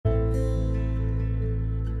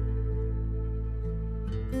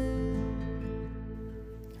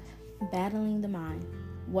Battling the mind.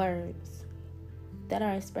 Words that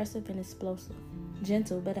are expressive and explosive,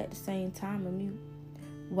 gentle but at the same time mute.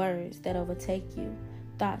 Words that overtake you,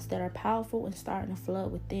 thoughts that are powerful and starting to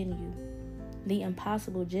flood within you. The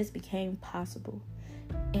impossible just became possible.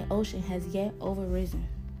 An ocean has yet overrisen.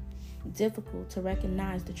 Difficult to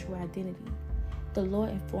recognize the true identity. The Lord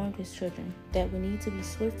informed his children that we need to be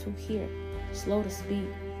swift to hear, slow to speak,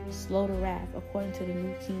 slow to wrath, according to the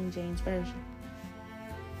New King James Version.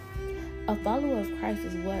 A follower of Christ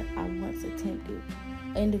is what I once attempted.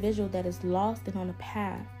 An individual that is lost and on a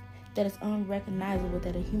path that is unrecognizable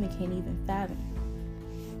that a human can't even fathom.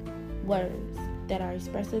 Words that are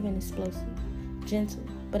expressive and explosive, gentle,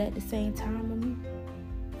 but at the same time mute.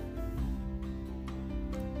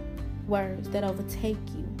 Words that overtake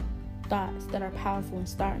you, thoughts that are powerful and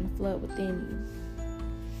starting to flood within you.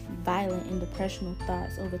 Violent and depressional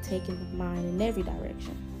thoughts overtaking the mind in every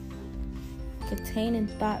direction. Containing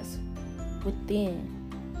thoughts within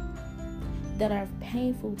that are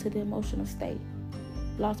painful to the emotional state.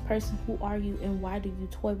 Lost person, who are you and why do you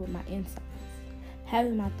toy with my insides?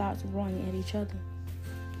 Having my thoughts roaring at each other.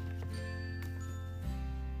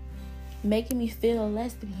 Making me feel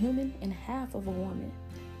less than human and half of a woman.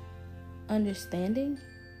 Understanding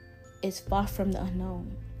is far from the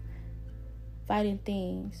unknown. Fighting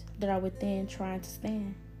things that are within, trying to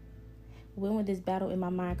stand. When will this battle in my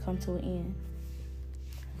mind come to an end?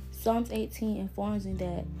 Psalms 18 informs me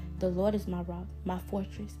that the Lord is my rock, my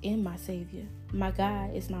fortress, and my Savior. My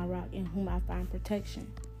God is my rock in whom I find protection.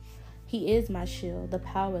 He is my shield, the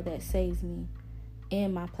power that saves me,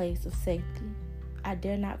 in my place of safety. I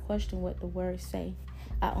dare not question what the words say.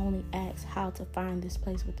 I only ask how to find this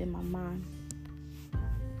place within my mind.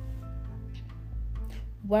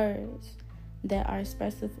 Words that are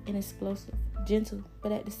expressive and explosive, gentle,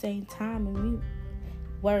 but at the same time mute.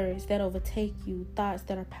 Words that overtake you, thoughts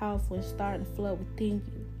that are powerful and starting to flood within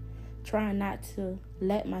you. Trying not to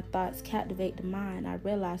let my thoughts captivate the mind, I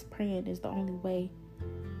realize praying is the only way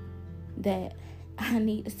that I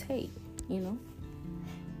need to take,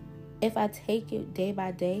 If I take it day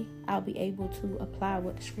by day, I'll be able to apply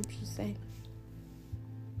what the scriptures say.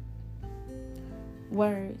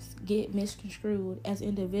 Words get misconstrued as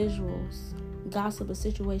individuals gossip of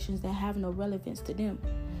situations that have no relevance to them.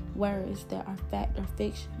 Words that are fact or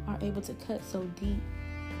fiction are able to cut so deep,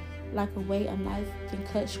 like a way a knife can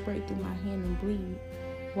cut straight through my hand and bleed.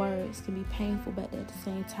 Words can be painful but at the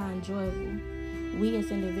same time enjoyable. We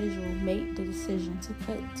as individuals make the decision to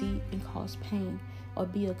cut deep and cause pain, or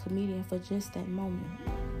be a comedian for just that moment.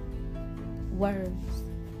 Words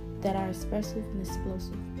that are expressive and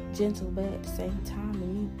explosive, gentle but at the same time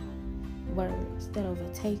mute. Words that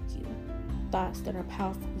overtake you, thoughts that are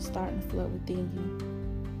powerful and starting to flood within you.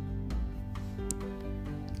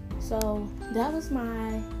 So that was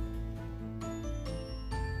my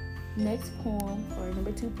next poem, or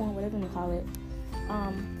number 2 poem, whatever you want to call it,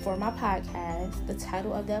 for my podcast. The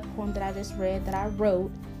title of that poem that I just read, that I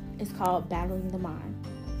wrote, is called Battling the Mind.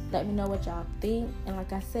 Let me know what y'all think. And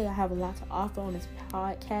like I say, I have a lot to offer on this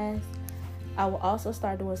podcast. I will also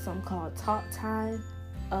start doing something called Talk Time.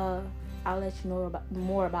 I'll let you know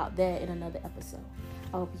more about that in another episode.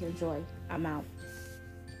 I hope you enjoy. I'm out.